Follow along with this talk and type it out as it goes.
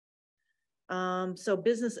So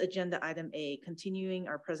business agenda item A, continuing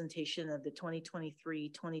our presentation of the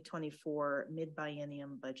 2023-2024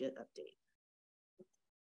 mid-biennium budget update.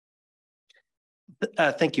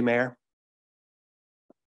 Thank you, Mayor.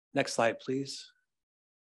 Next slide, please.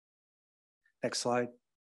 Next slide.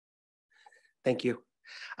 Thank you.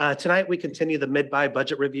 Tonight, we continue the mid-buy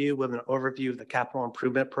budget review with an overview of the capital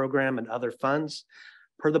improvement program and other funds.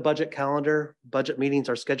 Per the budget calendar, budget meetings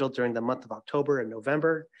are scheduled during the month of October and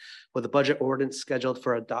November, with the budget ordinance scheduled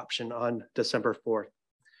for adoption on December 4th.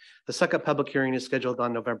 The second public hearing is scheduled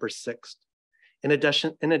on November 6th. In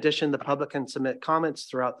addition, the public can submit comments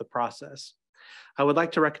throughout the process. I would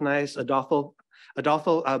like to recognize Adolfo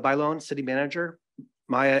Bailon, City Manager,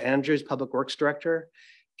 Maya Andrews, Public Works Director,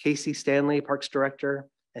 Casey Stanley, Parks Director,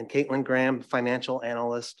 and Caitlin Graham, Financial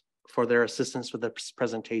Analyst, for their assistance with this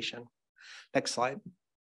presentation. Next slide.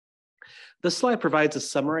 This slide provides a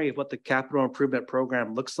summary of what the capital improvement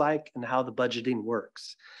program looks like and how the budgeting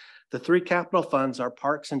works. The three capital funds are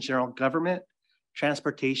Parks and General Government,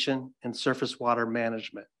 Transportation, and Surface Water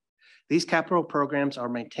Management. These capital programs are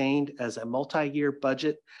maintained as a multi-year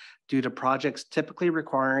budget due to projects typically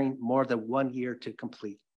requiring more than 1 year to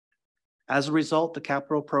complete. As a result, the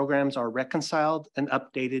capital programs are reconciled and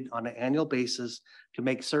updated on an annual basis to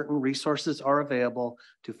make certain resources are available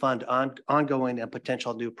to fund ongoing and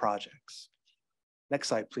potential new projects. Next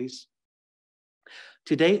slide, please.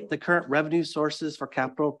 To date, the current revenue sources for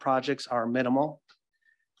capital projects are minimal.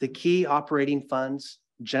 The key operating funds,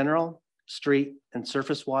 General, Street, and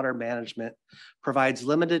Surface Water Management, provides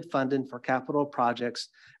limited funding for capital projects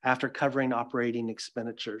after covering operating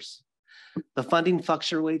expenditures. The funding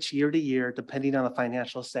fluctuates year to year depending on the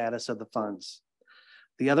financial status of the funds.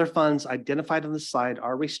 The other funds identified on the slide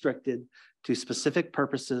are restricted to specific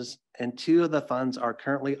purposes, and 2 of the funds are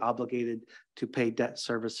currently obligated to pay debt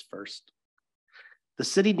service first. The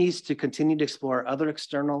city needs to continue to explore other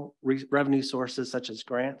external revenue sources such as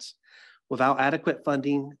grants. Without adequate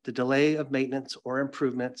funding, the delay of maintenance or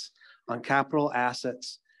improvements on capital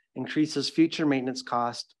assets increases future maintenance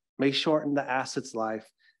costs, may shorten the asset's life,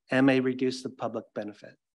 and may reduce the public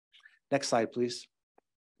benefit. Next slide, please.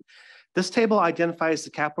 This table identifies the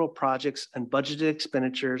capital projects and budgeted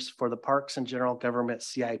expenditures for the Parks and General Government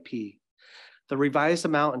CIP. The revised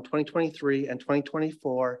amount in 2023 and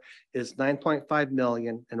 2024 is $9.5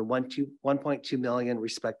 million and $1.2 million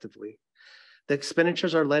respectively. The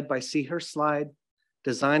expenditures are led by Seahurst Slide,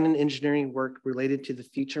 design and engineering work related to the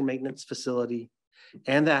future maintenance facility,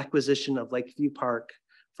 and the acquisition of Lakeview Park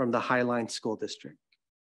from the Highline School District.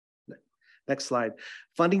 Next slide.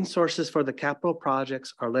 Funding sources for the capital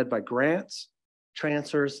projects are led by grants,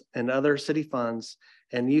 transfers, and other city funds,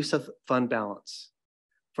 and use of fund balance.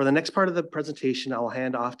 For the next part of the presentation, I will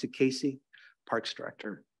hand off to Casey, Parks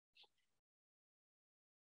Director.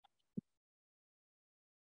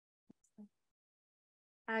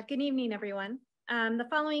 Good evening, everyone. The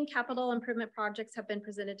following capital improvement projects have been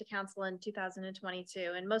presented to Council in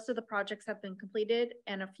 2022, and most of the projects have been completed,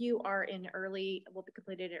 and a few are will be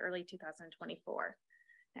completed in early 2024.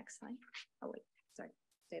 Next slide. Oh wait, sorry,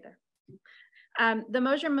 stay there. The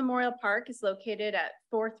Mosier Memorial Park is located at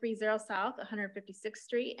 430 South 156th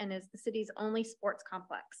Street and is the city's only sports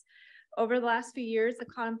complex. Over the last few years, the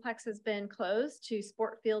complex has been closed to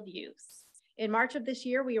sport field use. In March of this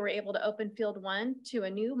year, we were able to open Field 1 to a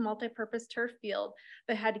new multi-purpose turf field,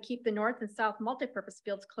 but had to keep the north and south multi-purpose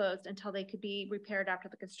fields closed until they could be repaired after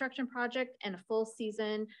the construction project and a full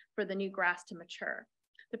season for the new grass to mature.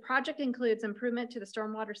 The project includes improvement to the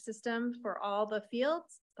stormwater system for all the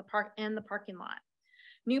fields, the park, and the parking lot.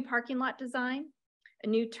 New parking lot design, a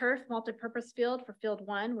new turf multi-purpose field for Field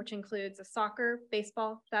 1, which includes a soccer,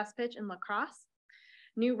 baseball, fast pitch, and lacrosse.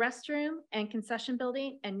 New restroom and concession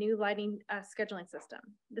building, and new lighting scheduling system.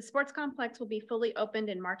 The sports complex will be fully opened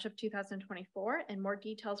in March of 2024, and more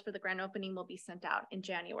details for the grand opening will be sent out in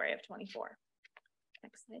January of 24.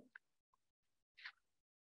 Next slide.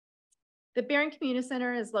 The Burien Community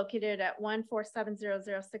Center is located at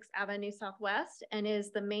 147006 Avenue Southwest and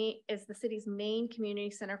is the city's main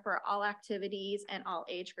community center for all activities and all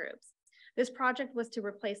age groups. This project was to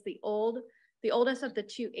replace the oldest of the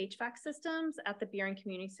 2 HVAC systems at the Burien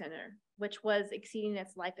Community Center, which was exceeding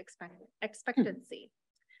its life expectancy.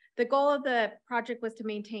 The goal of the project was to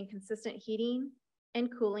maintain consistent heating and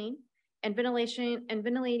cooling and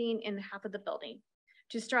ventilating in the half of the building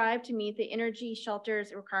to strive to meet the energy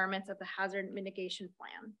shelters requirements of the hazard mitigation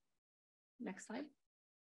plan. Next slide.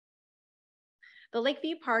 The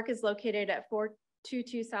Lakeview Park is located at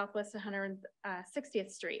 422 Southwest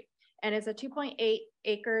 160th Street and is a 2.8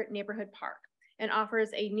 acre neighborhood park and offers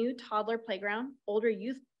a new toddler playground, older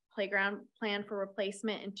youth playground plan for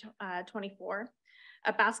replacement in 24,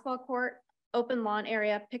 a basketball court, open lawn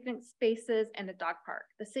area, picnic spaces, and a dog park.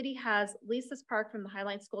 The city has leased this park from the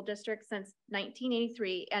Highline School District since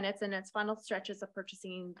 1983, and it's in its final stretches of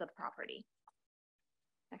purchasing the property.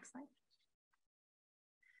 Next slide.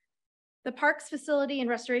 The park's facility and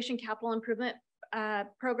restoration capital improvement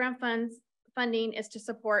program funding is to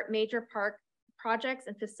support major park projects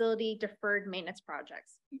and facility deferred maintenance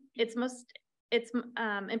projects. It's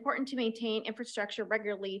important to maintain infrastructure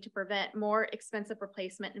regularly to prevent more expensive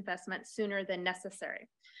replacement investments sooner than necessary.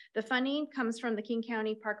 The funding comes from the King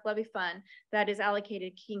County Park Levy Fund that is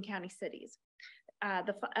allocated to King County cities.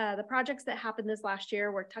 The projects that happened this last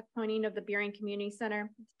year were tuck pointing of the Burien Community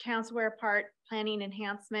Center, Town Square Park planning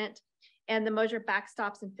enhancement, and the Mosier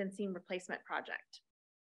backstops and fencing replacement project.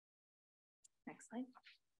 Next slide.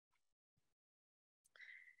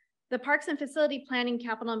 The Parks and Facility Planning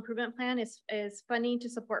Capital Improvement Plan is funding to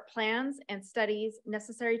support plans and studies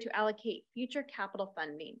necessary to allocate future capital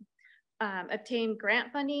funding, obtain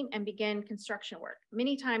grant funding, and begin construction work.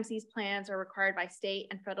 Many times these plans are required by state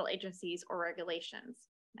and federal agencies or regulations.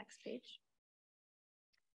 Next page.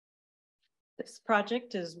 This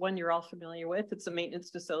project is one you're all familiar with. It's a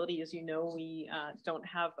maintenance facility. As you know, we don't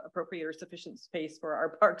have appropriate or sufficient space for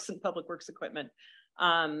our parks and public works equipment.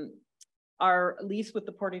 Our lease with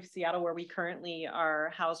the Port of Seattle, where we currently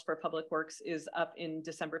are housed for public works, is up in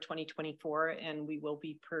December 2024, and we will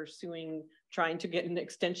be trying to get an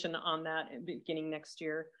extension on that beginning next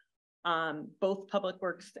year. Both public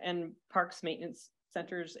works and parks maintenance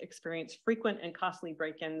centers experience frequent and costly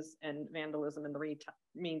break-ins and vandalism in the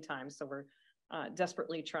meantime, so we're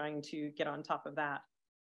desperately trying to get on top of that.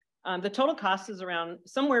 The total cost is around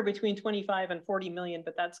somewhere between 25 and 40 million,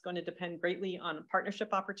 but that's going to depend greatly on partnership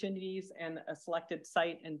opportunities and a selected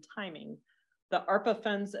site and timing. The ARPA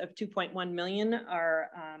funds of 2.1 million are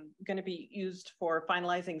going to be used for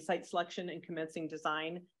finalizing site selection and commencing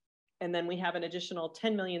design. And then we have an additional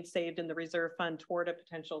 10 million saved in the reserve fund toward a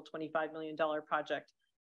potential $25 million project.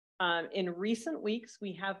 In recent weeks,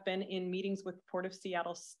 we have been in meetings with Port of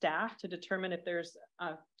Seattle staff to determine if there's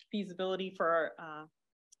feasibility for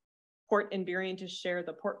Port and Burien to share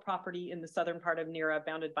the port property in the southern part of NERA,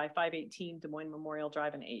 bounded by 518 Des Moines Memorial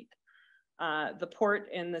Drive and 8th. The port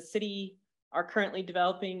and the city are currently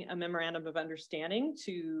developing a memorandum of understanding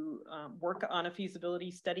to work on a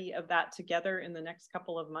feasibility study of that together in the next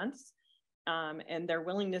couple of months. And their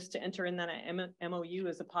willingness to enter in that MOU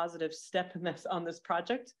is a positive step on this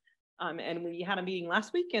project. And we had a meeting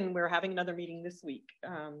last week, and we're having another meeting this week.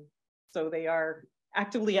 So they are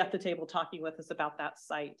actively at the table talking with us about that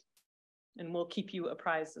site. And we'll keep you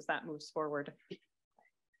apprised as that moves forward.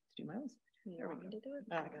 Do my list.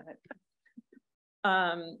 I got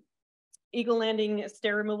it. Eagle Landing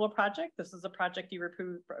stair removal project. This is a project you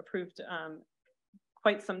approved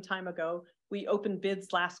quite some time ago. We opened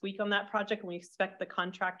bids last week on that project, and we expect the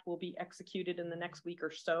contract will be executed in the next week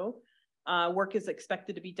or so. Work is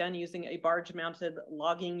expected to be done using a barge-mounted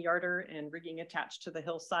logging yarder and rigging attached to the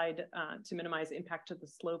hillside to minimize impact to the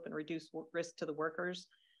slope and reduce risk to the workers.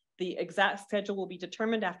 The exact schedule will be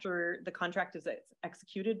determined after the contract is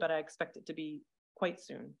executed, but I expect it to be quite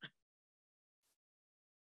soon.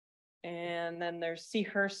 And then there's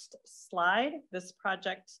Seahurst Slide. This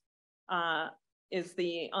project is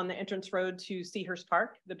on the entrance road to Seahurst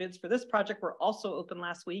Park. The bids for this project were also open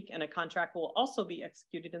last week, and a contract will also be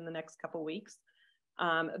executed in the next couple weeks.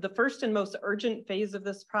 The first and most urgent phase of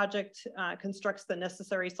this project constructs the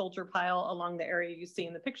necessary soldier pile along the area you see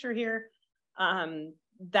in the picture here.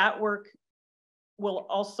 That work will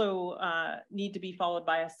also need to be followed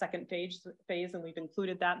by a second phase, and we've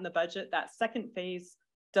included that in the budget. That second phase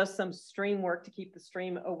does some stream work to keep the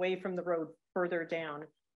stream away from the road further down.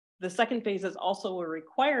 The second phase is also a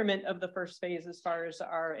requirement of the first phase as far as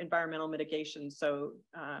our environmental mitigation. So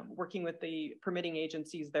working with the permitting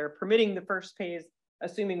agencies, they're permitting the first phase,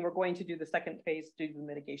 assuming we're going to do the second phase to do the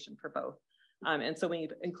mitigation for both. And so we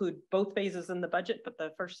include both phases in the budget, but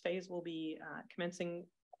the first phase will be commencing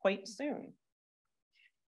quite soon.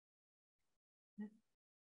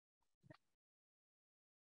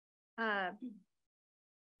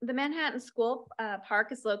 The Manhattan School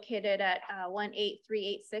Park is located at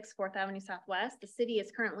 18386 4th Avenue Southwest. The city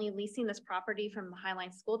is currently leasing this property from the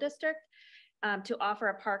Highline School District to offer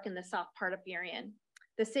a park in the south part of Burien.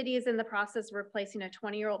 The city is in the process of replacing a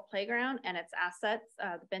 20-year-old playground and its assets,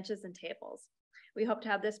 the benches and tables. We hope to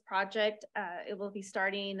have this project, it will be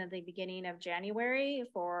starting at the beginning of January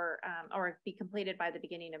or be completed by the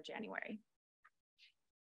beginning of January.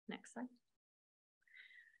 Next slide.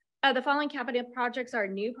 The following capital projects are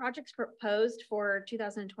new projects proposed for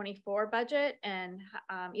 2024 budget and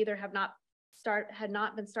either had not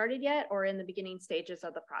been started yet or in the beginning stages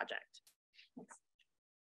of the project. Next.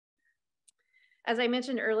 As I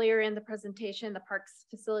mentioned earlier in the presentation, the Parks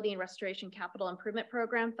Facility and Restoration Capital Improvement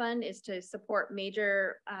Program Fund is to support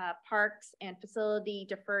major parks and facility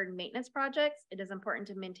deferred maintenance projects. It is important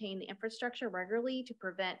to maintain the infrastructure regularly to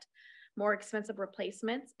prevent more expensive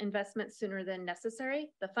replacements, investments sooner than necessary.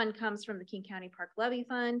 The fund comes from the King County Park Levy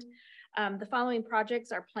Fund. The following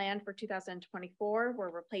projects are planned for 2024. We're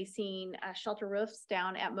replacing shelter roofs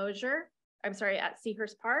down at at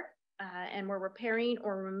Seahurst Park. And we're repairing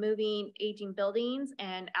or removing aging buildings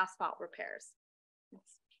and asphalt repairs.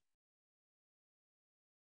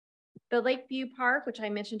 The Lakeview Park, which I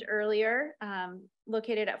mentioned earlier,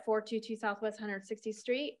 located at 422 Southwest 160th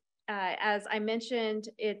Street. As I mentioned,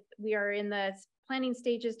 we are in the planning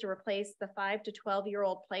stages to replace the 5 to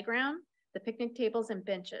 12-year-old playground, the picnic tables and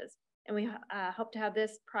benches. And we hope to have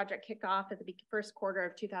this project kick off at the first quarter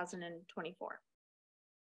of 2024.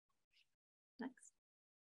 Next.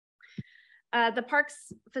 The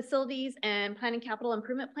Parks Facilities and Planning Capital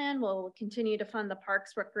Improvement Plan will continue to fund the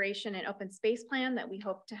Parks Recreation and Open Space Plan that we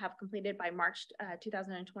hope to have completed by March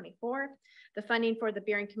 2024. The funding for the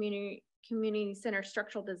Burien Community Center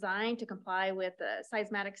structural design to comply with the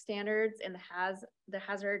seismic standards and the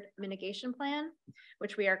hazard mitigation plan,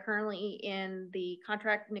 which we are currently in the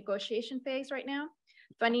contract negotiation phase right now.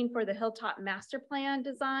 Funding for the Hilltop Master Plan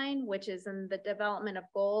design, which is in the development of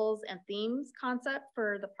goals and themes concept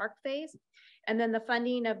for the park phase. And then the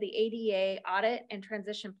funding of the ADA audit and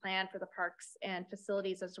transition plan for the parks and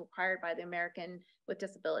facilities as required by the American with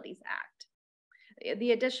Disabilities Act.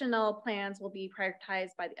 The additional plans will be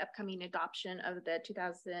prioritized by the upcoming adoption of the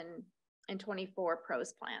 2024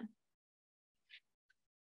 PROS plan.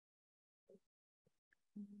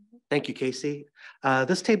 Thank you, Casey.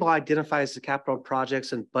 This table identifies the capital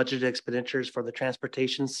projects and budget expenditures for the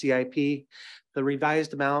transportation CIP. The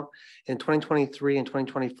revised amount in 2023 and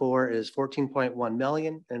 2024 is 14.1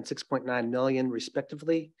 million and 6.9 million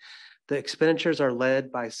respectively. The expenditures are led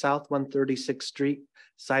by South 136th Street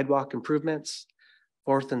sidewalk improvements,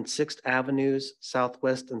 4th and 6th Avenues,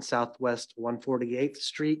 Southwest and Southwest 148th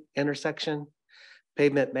Street intersection,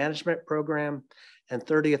 pavement management program, and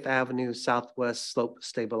 30th Avenue Southwest slope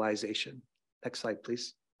stabilization. Next slide,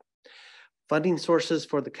 please. Funding sources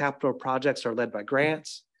for the capital projects are led by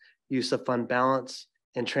grants, use of fund balance,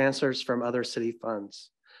 and transfers from other city funds.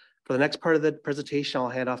 For the next part of the presentation, I'll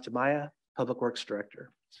hand off to Maya, Public Works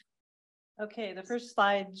Director. Okay, the first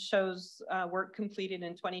slide shows work completed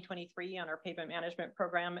in 2023 on our pavement management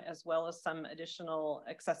program, as well as some additional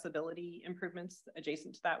accessibility improvements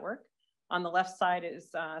adjacent to that work. On the left side is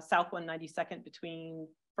South 192nd between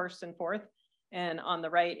 1st and 4th. And on the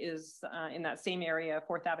right is in that same area,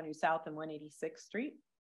 4th Avenue South and 186th Street.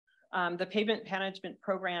 The pavement management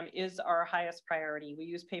program is our highest priority. We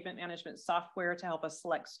use pavement management software to help us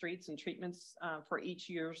select streets and treatments for each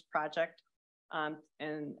year's project.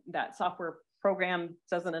 And that software program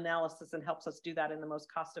does an analysis and helps us do that in the most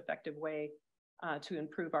cost-effective way to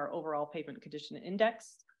improve our overall pavement condition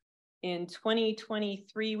index. In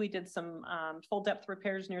 2023, we did some full depth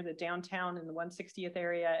repairs near the downtown in the 160th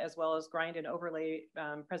area, as well as grind and overlay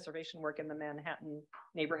preservation work in the Manhattan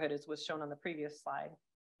neighborhood, as was shown on the previous slide.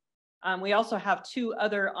 We also have 2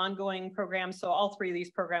 other ongoing programs. So all 3 of these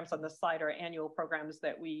programs on the slide are annual programs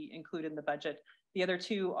that we include in the budget. The other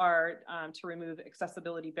 2 are to remove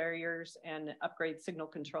accessibility barriers and upgrade signal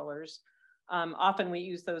controllers. Often we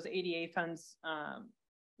use those ADA funds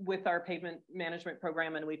with our pavement management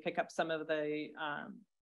program, and we pick up some of the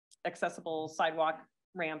accessible sidewalk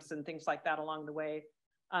ramps and things like that along the way.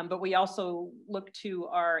 But we also look to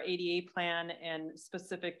our ADA plan and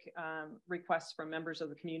specific requests from members of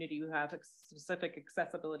the community who have specific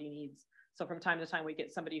accessibility needs. So from time to time, we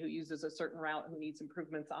get somebody who uses a certain route who needs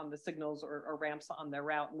improvements on the signals or ramps on their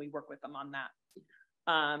route, and we work with them on that.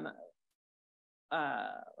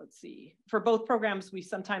 Let's see, for both programs, we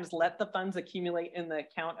sometimes let the funds accumulate in the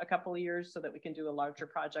account a couple of years so that we can do a larger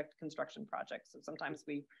construction project. So sometimes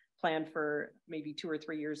we plan for maybe 2 or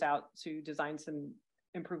 3 years out to design some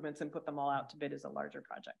improvements and put them all out to bid as a larger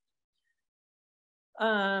project.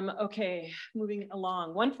 Okay, moving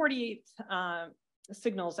along, 148th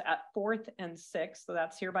signals at 4th and 6th. So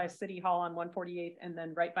that's here by City Hall on 148th and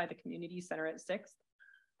then right by the community center at 6th.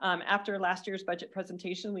 After last year's budget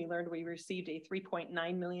presentation, we learned we received a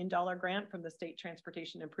 $3.9 million grant from the State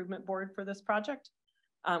Transportation Improvement Board for this project.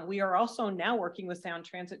 We are also now working with Sound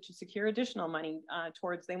Transit to secure additional money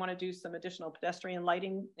towards, they want to do some additional pedestrian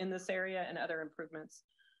lighting in this area and other improvements.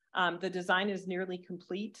 The design is nearly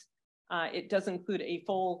complete. It does include a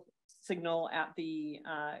full signal at the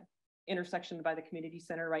intersection by the community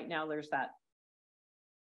center. Right now, there's that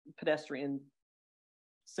pedestrian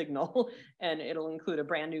signal, and it'll include a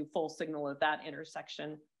brand new full signal at that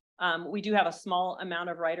intersection. We do have a small amount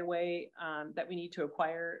of right-of-way that we need to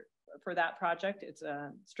acquire for that project. It's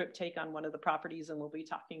a strip take on one of the properties, and we'll be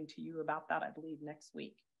talking to you about that, I believe, next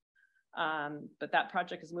week. But that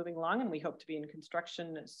project is moving along, and we hope to be in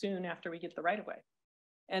construction soon after we get the right-of-way.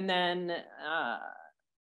 And then,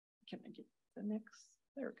 can I get the next?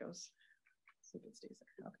 There it goes. See if it stays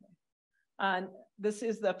there. Okay. This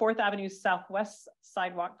is the 4th Avenue Southwest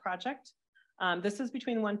Sidewalk Project. This is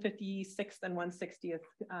between 156th and 160th,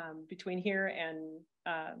 between here and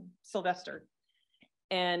Sylvester.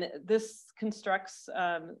 And this constructs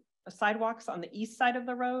sidewalks on the east side of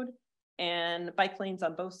the road and bike lanes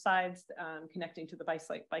on both sides, connecting to the bike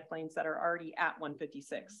lanes that are already at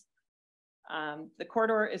 156. The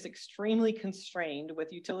corridor is extremely constrained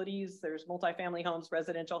with utilities. There's multifamily homes,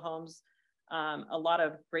 residential homes, a lot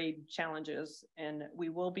of grade challenges, and we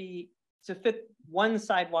will be, to fit one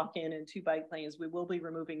sidewalk in and 2 bike lanes, we will be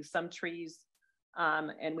removing some trees,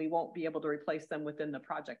 and we won't be able to replace them within the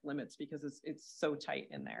project limits because it's so tight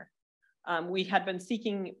in there. We had been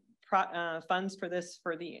seeking funds for this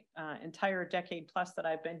for the entire decade plus that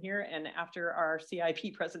I've been here, and after our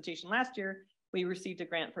CIP presentation last year, we received a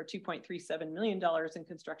grant for $2.37 million in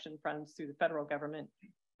construction funds through the federal government.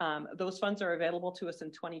 Those funds are available to us in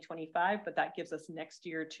 2025, but that gives us next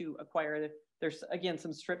year to acquire. There's again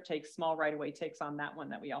some strip takes, small right-of-way takes on that one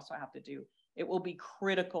that we also have to do. It will be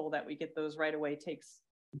critical that we get those right-of-way takes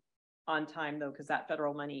on time though, because that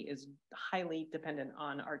federal money is highly dependent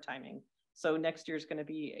on our timing. So next year is going to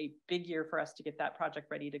be a big year for us to get that project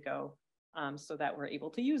ready to go, so that we're able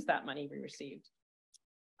to use that money we received.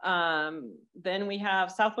 Then we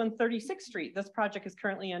have South 136th Street. This project is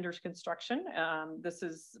currently under construction. This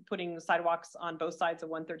is putting sidewalks on both sides of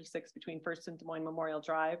 136 between First and Des Moines Memorial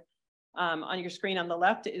Drive. On your screen on the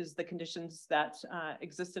left is the conditions that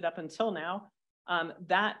existed up until now.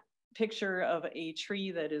 That picture of a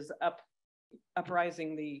tree that is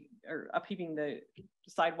upheaving the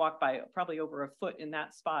sidewalk by probably over a foot in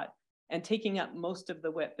that spot and taking up most of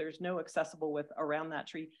the width. There's no accessible width around that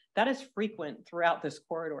tree. That is frequent throughout this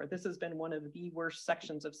corridor. This has been one of the worst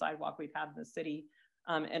sections of sidewalk we've had in the city,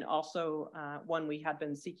 and also one we had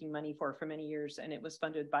been seeking money for many years, and it was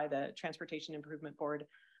funded by the Transportation Improvement Board.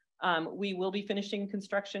 We will be finishing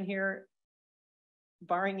construction here,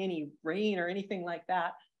 barring any rain or anything like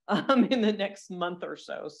that, in the next month or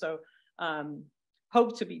so. So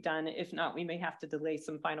hope to be done. If not, we may have to delay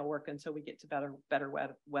some final work until we get to better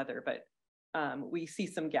weather, but we see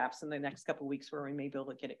some gaps in the next couple of weeks where we may be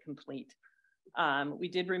able to get it complete. We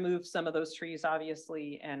did remove some of those trees,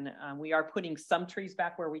 obviously, and we are putting some trees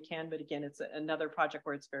back where we can, but again, it's another project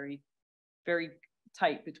where it's very, very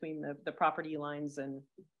tight between the property lines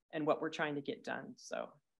and what we're trying to get done. So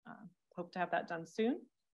hope to have that done soon.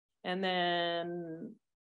 And then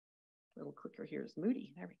a little clicker here is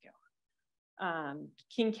Moody. There we go.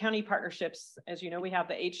 King County partnerships. As you know, we have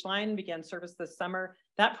the H line began service this summer.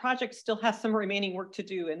 That project still has some remaining work to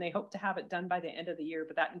do, and they hope to have it done by the end of the year,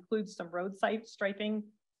 but that includes some roadside striping,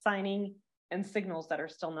 signing, and signals that are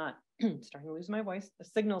still not, starting to lose my voice, the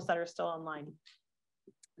signals that are still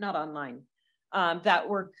not online. That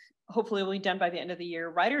work hopefully will be done by the end of the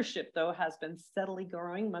year. Ridership, though, has been steadily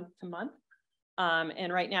growing month to month.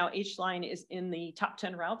 And right now, H line is in the top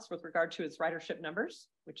 10 routes with regard to its ridership numbers,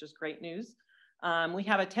 which is great news. We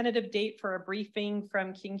have a tentative date for a briefing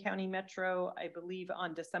from King County Metro, I believe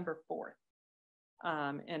on December 4th.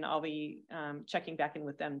 And I'll be checking back in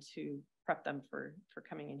with them to prep them for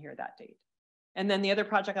coming in here that date. And then the other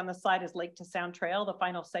project on the slide is Lake to Sound Trail. The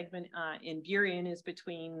final segment in Burien is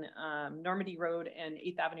between Normandy Road and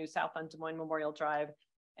 8th Avenue South on Des Moines Memorial Drive.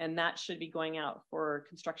 And that should be going out for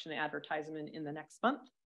construction and advertisement in the next month.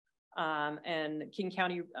 And King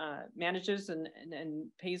County manages and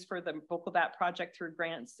pays for the bulk of that project through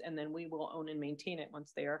grants, and then we will own and maintain it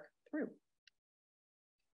once they are through.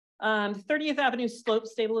 30th Avenue slope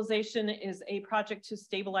stabilization is a project to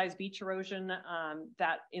stabilize beach erosion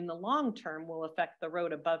that in the long term will affect the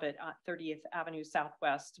road above it at 30th Avenue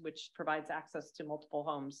Southwest, which provides access to multiple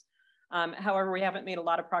homes. However, we haven't made a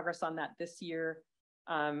lot of progress on that this year.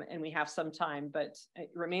 And we have some time, but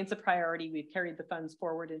it remains a priority. We've carried the funds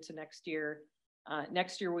forward into next year.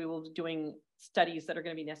 Next year, we will be doing studies that are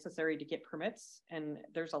going to be necessary to get permits. And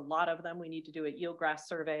there's a lot of them. We need to do a eelgrass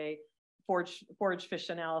survey, forage fish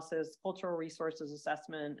analysis, cultural resources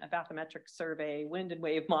assessment, a bathymetric survey, wind and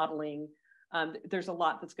wave modeling, There's a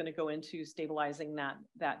lot that's going to go into stabilizing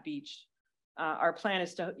that beach. Our plan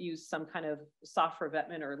is to use some kind of soft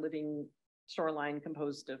revetment or living shoreline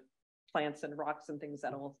composed of plants and rocks and things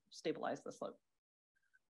that will stabilize the slope.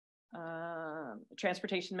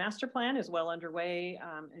 Transportation master plan is well underway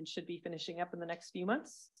and should be finishing up in the next few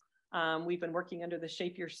months. We've been working under the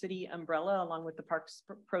Shape Your City umbrella along with the Parks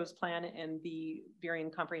Pros plan and the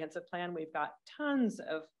Burien Comprehensive Plan. We've got tons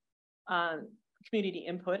of community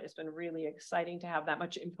input. It's been really exciting to have that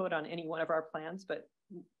much input on any one of our plans, but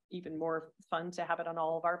even more fun to have it on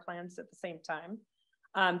all of our plans at the same time.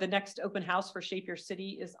 The next open house for Shape Your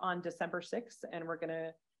City is on December 6th, and we're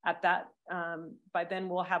gonna, at that, by then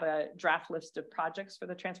we'll have a draft list of projects for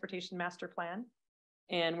the Transportation Master Plan.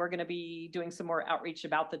 And we're gonna be doing some more outreach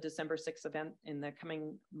about the December 6th event in the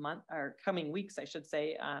coming month, or coming weeks, I should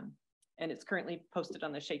say. And it's currently posted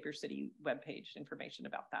on the Shape Your City webpage, information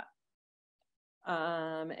about that.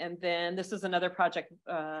 And then this is another project,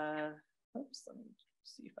 oops, let me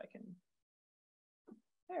see if I can,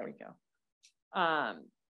 there we go.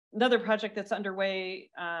 Another project that's underway,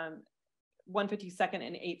 152nd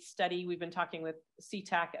and 8th study. We've been talking with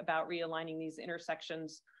CTAC about realigning these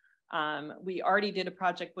intersections. We already did a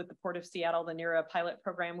project with the Port of Seattle, the NERA pilot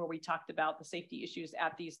program, where we talked about the safety issues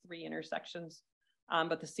at these 3 intersections.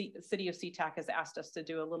 But the city of CTAC has asked us to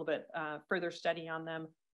do a little bit further study on them.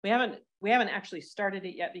 We haven't actually started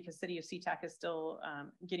it yet because City of SeaTac is still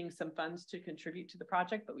getting some funds to contribute to the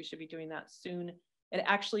project, but we should be doing that soon. It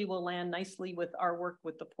actually will land nicely with our work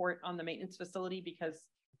with the port on the maintenance facility because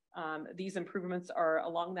these improvements are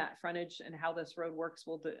along that frontage, and how this road works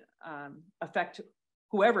will affect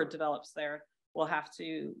whoever develops there. Will have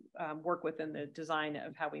to work within the design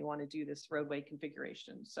of how we want to do this roadway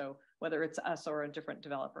configuration. So whether it's us or a different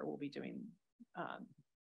developer, we'll be doing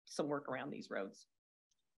some work around these roads.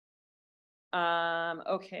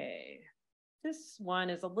 Okay, this one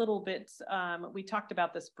is a little bit, we talked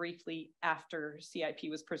about this briefly after CIP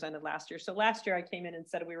was presented last year. So last year I came in and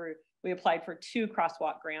said we applied for 2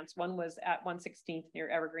 crosswalk grants. One was at 116th near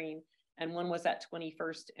Evergreen, and one was at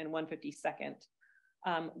 21st and 152nd.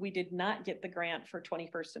 We did not get the grant for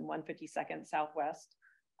 21st and 152nd Southwest.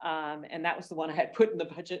 And that was the one I had put in the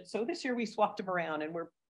budget. So this year we swapped them around, and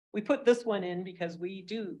we put this one in because we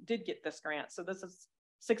did get this grant. So this is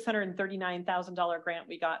 $639,000 grant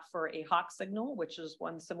we got for a hawk signal, which is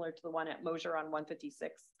one similar to the one at Mosier on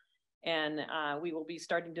 156. And we will be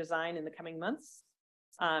starting design in the coming months.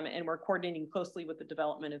 And we're coordinating closely with the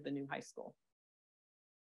development of the new high school.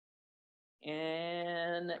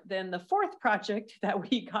 And then the 4th project that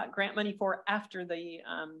we got grant money for after the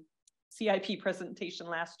CIP presentation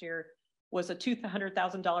last year was a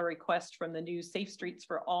 $200,000 request from the new Safe Streets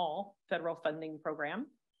for All federal funding program.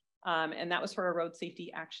 And that was for a road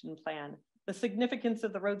safety action plan. The significance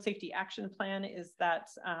of the road safety action plan is that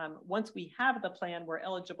once we have the plan, we're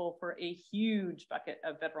eligible for a huge bucket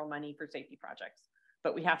of federal money for safety projects,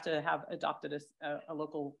 but we have to have adopted a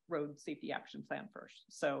local road safety action plan first.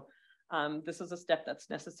 So this is a step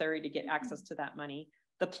that's necessary to get access to that money.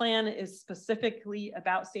 The plan is specifically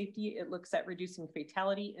about safety. It looks at reducing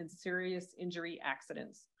fatality and serious injury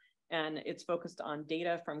accidents. And it's focused on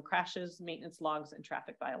data from crashes, maintenance logs, and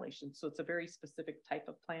traffic violations. So it's a very specific type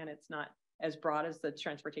of plan. It's not as broad as the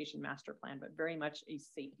Transportation Master Plan, but very much a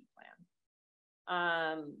safety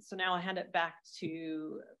plan. So now I'll hand it back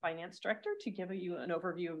to Finance Director to give you an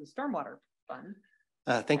overview of the Stormwater Fund.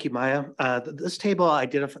 Thank you, Maya. This table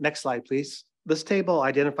identifies, next slide, please. This table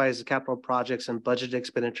identifies the capital projects and budget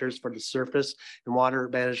expenditures for the surface and water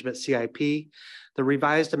management CIP. The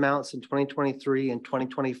revised amounts in 2023 and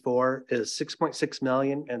 2024 is $6.6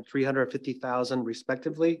 million and $350,000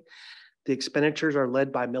 respectively. The expenditures are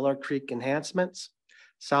led by Miller Creek enhancements,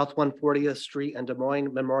 South 140th Street and Des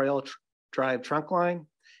Moines Memorial Drive trunk line,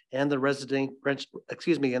 and the residential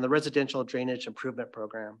drainage improvement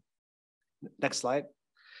program. Next slide.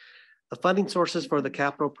 The funding sources for the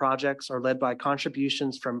capital projects are led by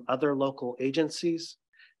contributions from other local agencies,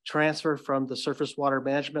 transfer from the Surface Water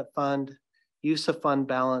Management Fund, use of fund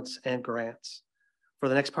balance, and grants. For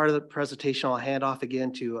the next part of the presentation, I'll hand off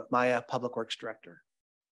again to Maya, Public Works Director.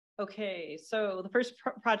 Okay, so the first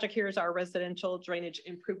project here is our residential drainage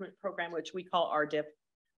improvement program, which we call RDIP.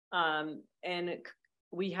 And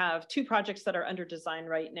we have 2 projects that are under design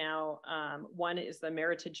right now. One is the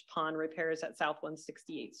Meritage Pond repairs at South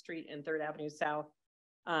 168th Street and 3rd Avenue South.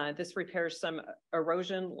 This repairs some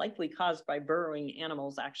erosion likely caused by burrowing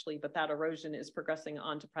animals actually, but that erosion is progressing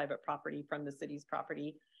onto private property from the city's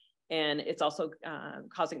property. And it's also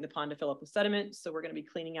causing the pond to fill up with sediment. So we're going to be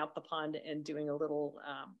cleaning out the pond and doing a little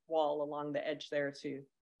wall along the edge there to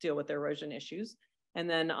deal with the erosion issues. And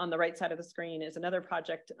then on the right side of the screen is another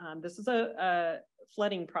project. This is a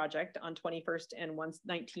flooding project on 21st and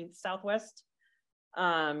 119th Southwest.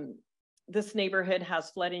 This neighborhood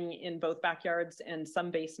has flooding in both backyards and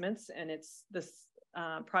some basements, and this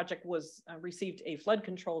project was received a flood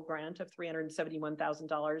control grant of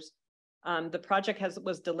 $371,000. The project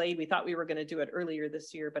was delayed. We thought we were going to do it earlier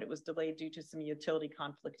this year, but it was delayed due to some utility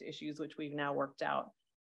conflict issues, which we've now worked out.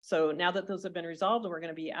 So now that those have been resolved, we're going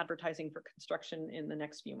to be advertising for construction in the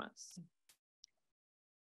next few months.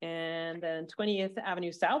 And then 20th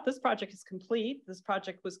Avenue South, this project is complete. This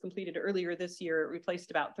project was completed earlier this year. It replaced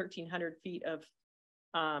about 1,300 feet of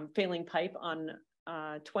failing pipe on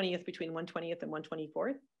 20th between 120th and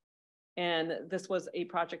 124th. And this was a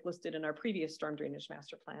project listed in our previous storm drainage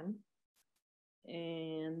master plan.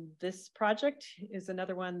 And this project is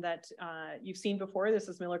another one that you've seen before. This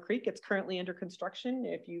is Miller Creek. It's currently under construction.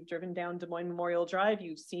 If you've driven down Des Moines Memorial Drive,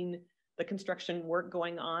 you've seen the construction work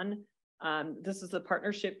going on. This is a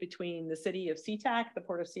partnership between the city of SeaTac, the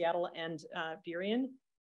Port of Seattle, and Burien.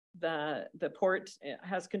 The port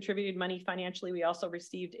has contributed money financially. We also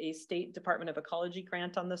received a State Department of Ecology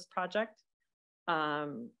grant on this project.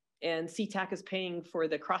 And SeaTac is paying for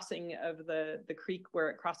the crossing of the creek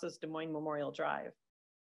where it crosses Des Moines Memorial Drive.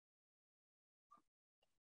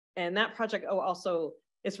 And that project, also,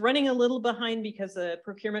 it's running a little behind because the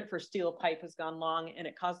procurement for steel pipe has gone long and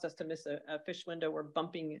it caused us to miss a fish window. We're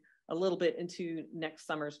bumping a little bit into next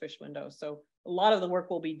summer's fish window. So a lot of the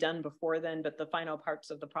work will be done before then, but the final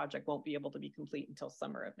parts of the project won't be able to be complete until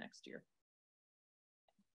summer of next year.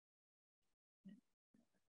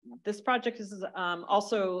 This project is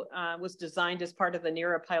also was designed as part of the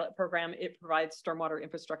NERA pilot program. It provides stormwater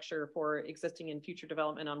infrastructure for existing and future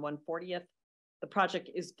development on 140th. The project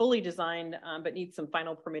is fully designed, but needs some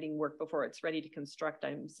final permitting work before it's ready to construct.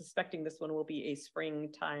 I'm suspecting this one will be a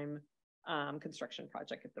springtime construction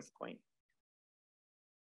project at this point.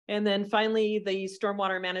 And then finally, the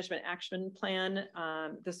Stormwater Management Action Plan.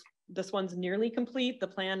 This one's nearly complete. The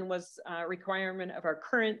plan was a requirement of our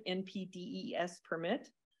current NPDES permit.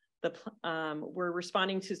 We're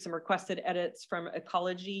responding to some requested edits from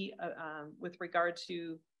ecology with regard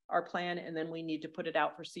to our plan, and then we need to put it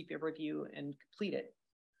out for CEPA review and complete it.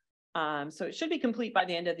 So it should be complete by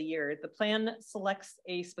the end of the year. The plan selects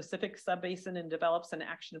a specific subbasin and develops an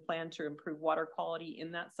action plan to improve water quality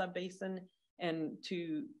in that subbasin and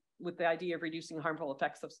with the idea of reducing harmful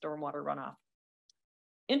effects of stormwater runoff.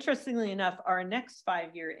 Interestingly enough, our next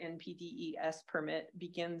 5-year NPDES permit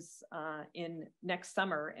begins in next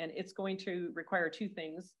summer, and it's going to require two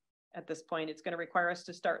things at this point. It's going to require us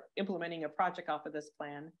to start implementing a project off of this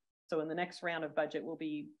plan. So in the next round of budget, we'll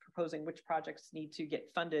be proposing which projects need to get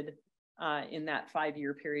funded in that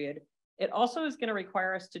 5-year period. It also is going to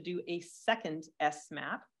require us to do a second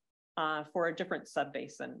SMAP for a different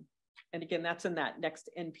subbasin. And again, that's in that next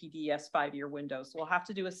NPDES 5-year window. So we'll have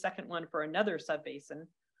to do a second one for another subbasin.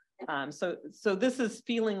 So this is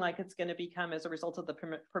feeling like it's going to become, as a result of the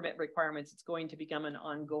permit requirements, it's going to become an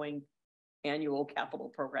ongoing annual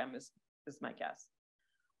capital program is my guess.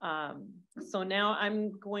 So now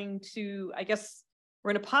I'm going to, I guess,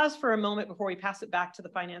 we're going to pause for a moment before we pass it back to the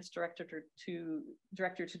finance director to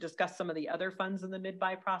discuss some of the other funds in the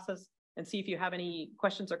mid-buy process and see if you have any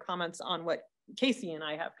questions or comments on what Casey and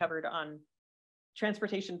I have covered on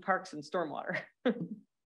transportation, parks, and stormwater.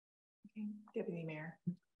 Okay. Deputy Mayor.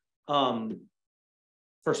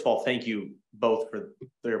 First of all, thank you both for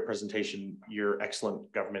your presentation. You're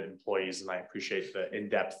excellent government employees, and I appreciate the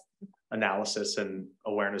in-depth analysis and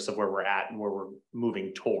awareness of where we're at and where we're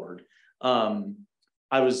moving toward.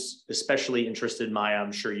 I was especially interested, Maya,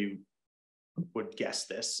 I'm sure you would guess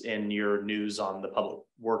this, in your news on the public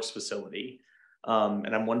works facility.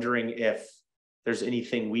 And I'm wondering if there's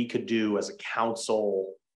anything we could do as a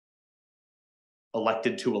council,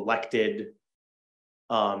 elected to elected,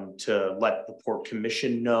 to let the Port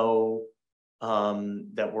Commission know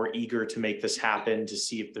that we're eager to make this happen, to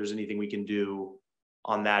see if there's anything we can do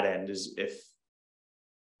on that end.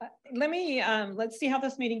 Let's see how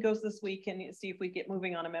this meeting goes this week and see if we get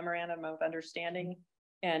moving on a memorandum of understanding,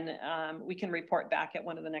 and we can report back at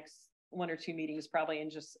one of the next 1 or 2 meetings probably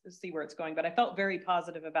and just see where it's going. But I felt very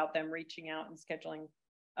positive about them reaching out and scheduling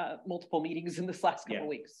multiple meetings in this last couple of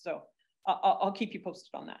weeks. So I'll keep you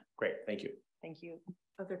posted on that. Great, thank you. Thank you.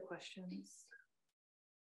 Other questions?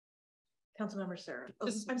 Councilmember Sarah. Oh,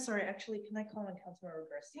 I'm sorry, actually, can I call on Councilmember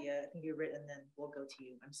Garcia? I think you're written, then we'll go to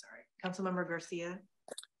you. I'm sorry. Councilmember Garcia.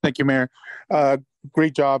 Thank you, Mayor.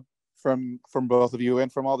 Great job from both of you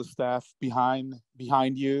and from all the staff behind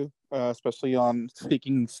you, especially on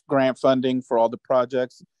seeking grant funding for all the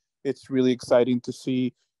projects. It's really exciting to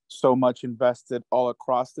see so much invested all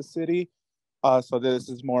across the city. So this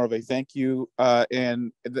is more of a thank you.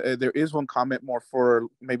 And there is one comment more for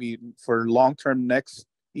maybe for long-term next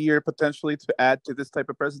year, potentially to add to this type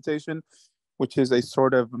of presentation, which is a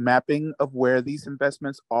sort of mapping of where these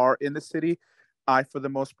investments are in the city. I, for the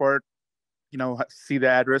most part, see the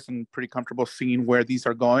address and pretty comfortable seeing where these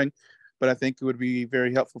are going. But I think it would be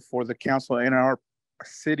very helpful for the council and our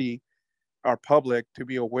city, our public, to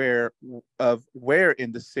be aware of where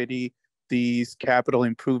in the city these capital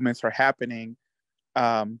improvements are happening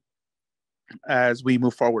as we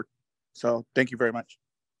move forward. So thank you very much.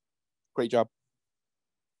 Great job.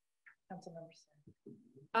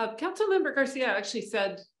 Councilmember Garcia actually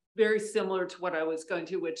said very similar to what I was going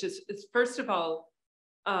to, which is first of all,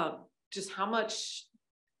 just how much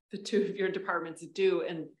the two of your departments do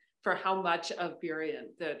and for how much of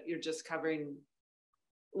Burien that you're just covering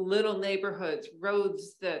little neighborhoods,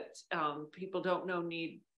 roads that people don't know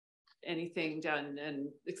need anything done, and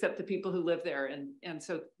except the people who live there. And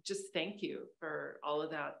so just thank you for all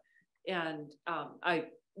of that. And I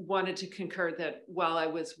wanted to concur that while I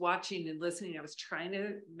was watching and listening, I was trying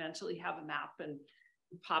to mentally have a map and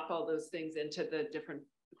pop all those things into the different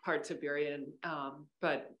parts of Burien,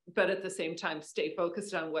 but at the same time stay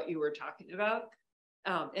focused on what you were talking about.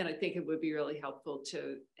 And I think it would be really helpful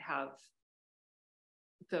to have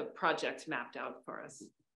the projects mapped out for us.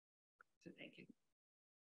 So thank you.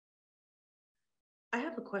 I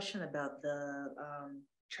have a question about the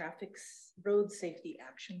road safety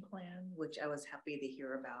action plan, which I was happy to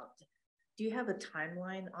hear about. Do you have a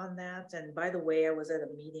timeline on that? And by the way, I was at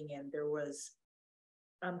a meeting and there was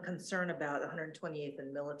concern about 128th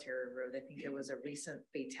and Military Road. I think there was a recent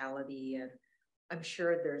fatality, and I'm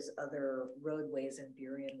sure there's other roadways in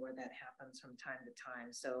Burien where that happens from time to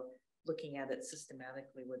time. So looking at it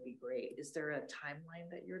systematically would be great. Is there a timeline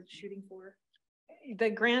that you're shooting for? The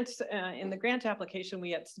grants, in the grant application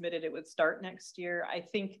we had submitted, it would start next year. I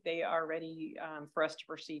think they are ready for us to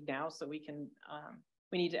proceed now, so we can,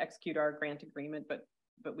 we need to execute our grant agreement,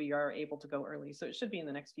 but we are able to go early. So it should be in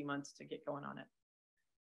the next few months to get going on it.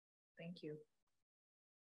 Thank you.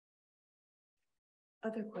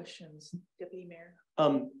 Other questions, Deputy Mayor?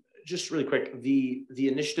 Just really quick, the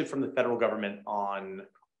initiative from the federal government on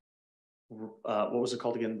what was it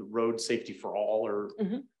called again? The Road Safety for All, or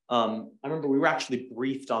I remember we were actually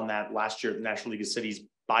briefed on that last year at the National League of Cities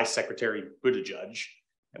by Secretary Buttigieg,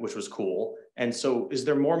 which was cool. And so is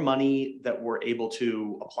there more money that we're able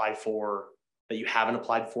to apply for that you haven't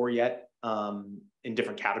applied for yet in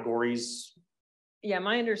different categories? Yeah,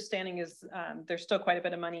 my understanding is there's still quite a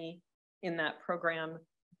bit of money in that program.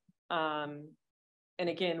 And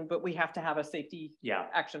again, but we have to have a safety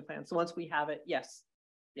action plan. So once we have it, yes.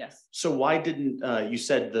 Yes. So why didn't you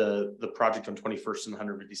said the project on 21st and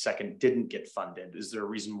 152nd didn't get funded? Is there a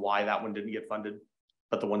reason why that one didn't get funded,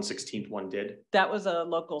 but the 116th one did? That was a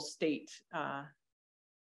local state.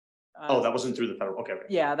 Oh, that wasn't through the federal. Okay.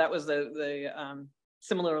 Yeah, that was the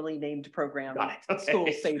similarly named program. Got it. Okay. School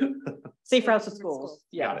safe routes to schools.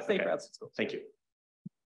 Yeah, safe routes to schools. Thank you.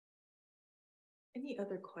 Any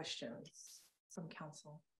other questions from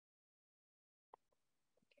council?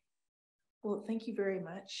 Well, thank you very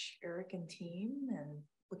much, Eric and team, and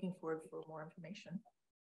looking forward for more information.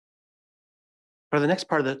 For the next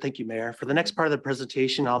part of the, thank you, Mayor. For the next part of the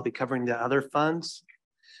presentation, I'll be covering the other funds.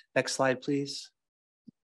 Next slide, please.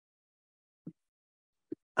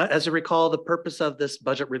 As you recall, the purpose of this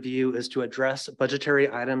budget review is to address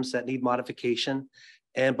budgetary items that need modification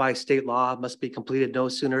and by state law must be completed no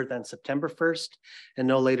sooner than September 1st and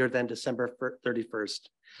no later than December 31st.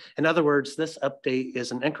 In other words, this update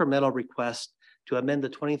is an incremental request to amend the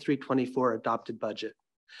 23-24 adopted budget.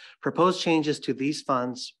 Proposed changes to these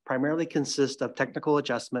funds primarily consist of technical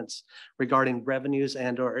adjustments regarding revenues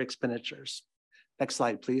and/or expenditures. Next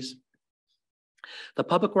slide, please. The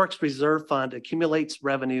Public Works Reserve Fund accumulates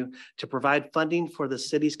revenue to provide funding for the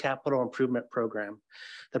city's capital improvement program.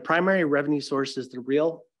 The primary revenue source is the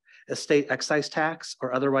real estate excise tax,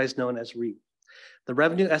 or otherwise known as REIT. The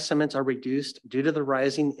revenue estimates are reduced due to the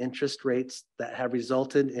rising interest rates that have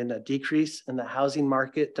resulted in a decrease in the housing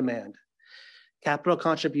market demand. Capital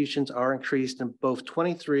contributions are increased in both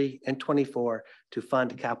 23 and 24 to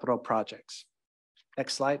fund capital projects.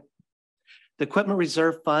 Next slide. The Equipment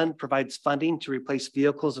Reserve Fund provides funding to replace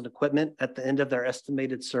vehicles and equipment at the end of their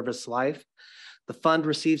estimated service life. The fund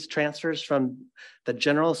receives transfers from the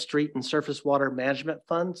General Street and Surface Water Management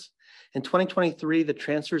Funds. In 2023, the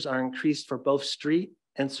transfers are increased for both street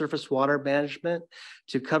and surface water management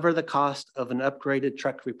to cover the cost of an upgraded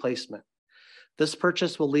truck replacement. This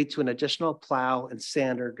purchase will lead to an additional plow and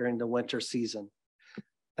sander during the winter season.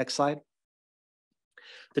 Next slide.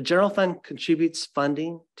 The general fund contributes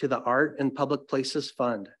funding to the Art and Public Places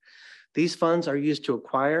Fund. These funds are used to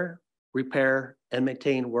acquire, repair, and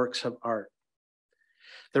maintain works of art.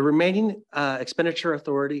 The remaining expenditure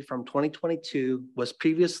authority from 2022 was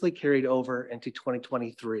previously carried over into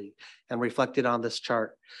 2023 and reflected on this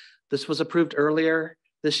chart. This was approved earlier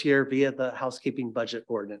this year via the housekeeping budget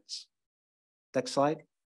ordinance. Next slide.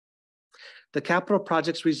 The Capital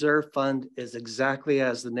Projects Reserve Fund is exactly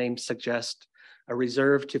as the name suggests, a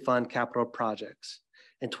reserve to fund capital projects.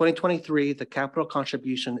 In 2023, the capital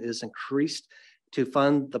contribution is increased to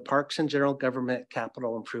fund the Parks and General Government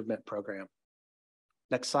Capital Improvement Program.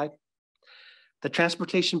 Next slide. The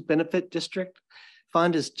Transportation Benefit District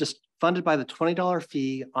Fund is just funded by the $20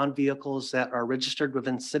 fee on vehicles that are registered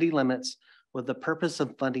within city limits with the purpose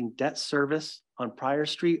of funding debt service on prior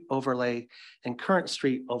street overlay and current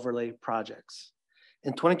street overlay projects.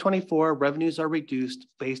 In 2024, revenues are reduced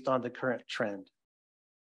based on the current trend.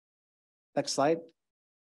 Next slide.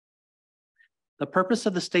 The purpose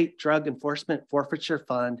of the State Drug Enforcement Forfeiture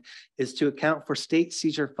Fund is to account for state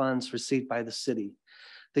seizure funds received by the city.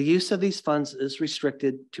 The use of these funds is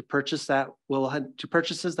restricted to purchases that will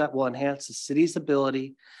enhance the city's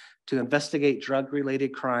ability to investigate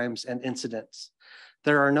drug-related crimes and incidents.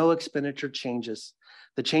 There are no expenditure changes.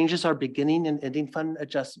 The changes are beginning and ending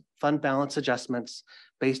fund balance adjustments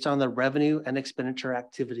based on the revenue and expenditure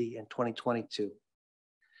activity in 2022.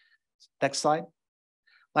 Next slide.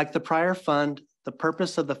 Like the prior fund, the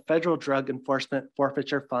purpose of the Federal Drug Enforcement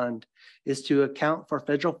Forfeiture Fund is to account for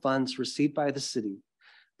federal funds received by the city.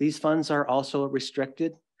 These funds are also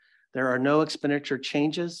restricted. There are no expenditure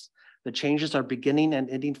changes. The changes are beginning and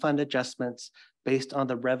ending fund adjustments based on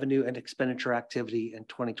the revenue and expenditure activity in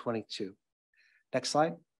 2022. Next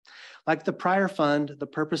slide. Like the prior fund, the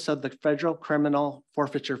purpose of the Federal Criminal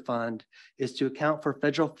Forfeiture Fund is to account for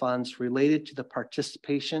federal funds related to the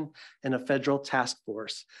participation in a federal task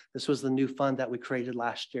force. This was the new fund that we created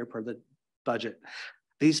last year per the budget.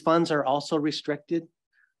 These funds are also restricted.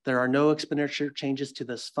 There are no expenditure changes to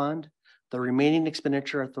this fund. The remaining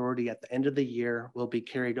expenditure authority at the end of the year will be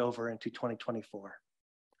carried over into 2024.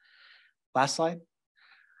 Last slide.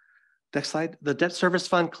 Next slide. The debt service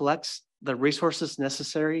fund collects the resources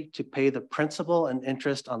necessary to pay the principal and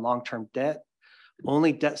interest on long-term debt.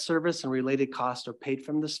 Only debt service and related costs are paid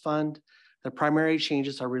from this fund. The primary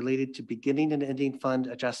changes are related to beginning and ending fund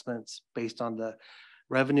adjustments based on the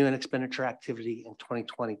revenue and expenditure activity in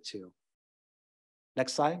 2022.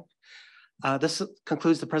 Next slide. This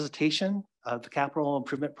concludes the presentation of the Capital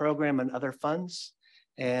Improvement Program and other funds.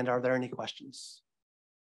 And are there any questions?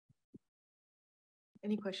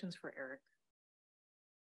 Any questions for Eric?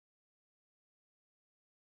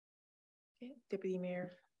 Okay, Deputy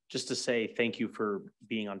Mayor. Just to say thank you for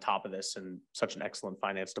being on top of this and such an excellent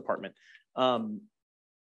finance department. I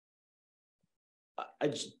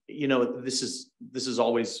just, you know, this is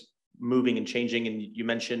always moving and changing. And you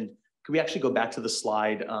mentioned, could we actually go back to the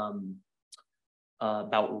slide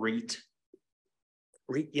about REIT?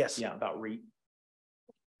 REIT, yes. Yeah, about REIT.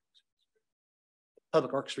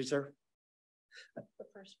 Public Works Reserve. The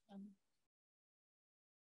first one.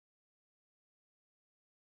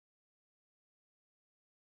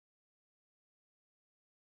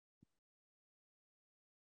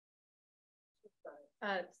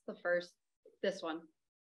 It's the first, this one.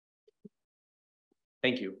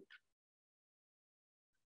 Thank you.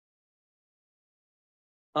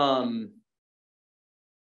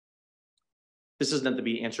 This isn't to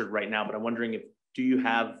be answered right now, but I'm wondering do you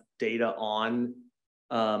have data on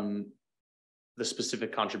the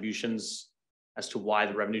specific contributions as to why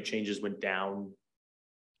the revenue changes went down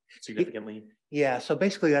significantly? Yeah, so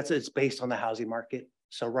basically it's based on the housing market.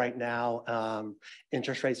 So right now,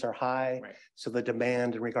 interest rates are high. Right. So the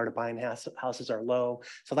demand in regard to buying houses are low.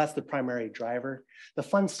 So that's the primary driver. The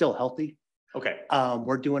fund's still healthy. Okay.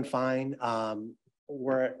 We're doing fine.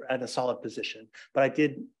 We're at a solid position, but I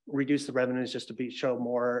did reduce the revenues just to be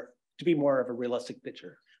more of a realistic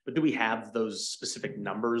picture. But do we have those specific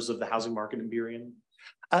numbers of the housing market in Burien?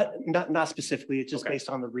 Not specifically. It's just Okay. based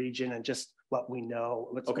on the region and just what we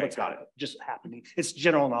know. Okay, got it. Just happening. It's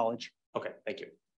general knowledge. Okay, thank you.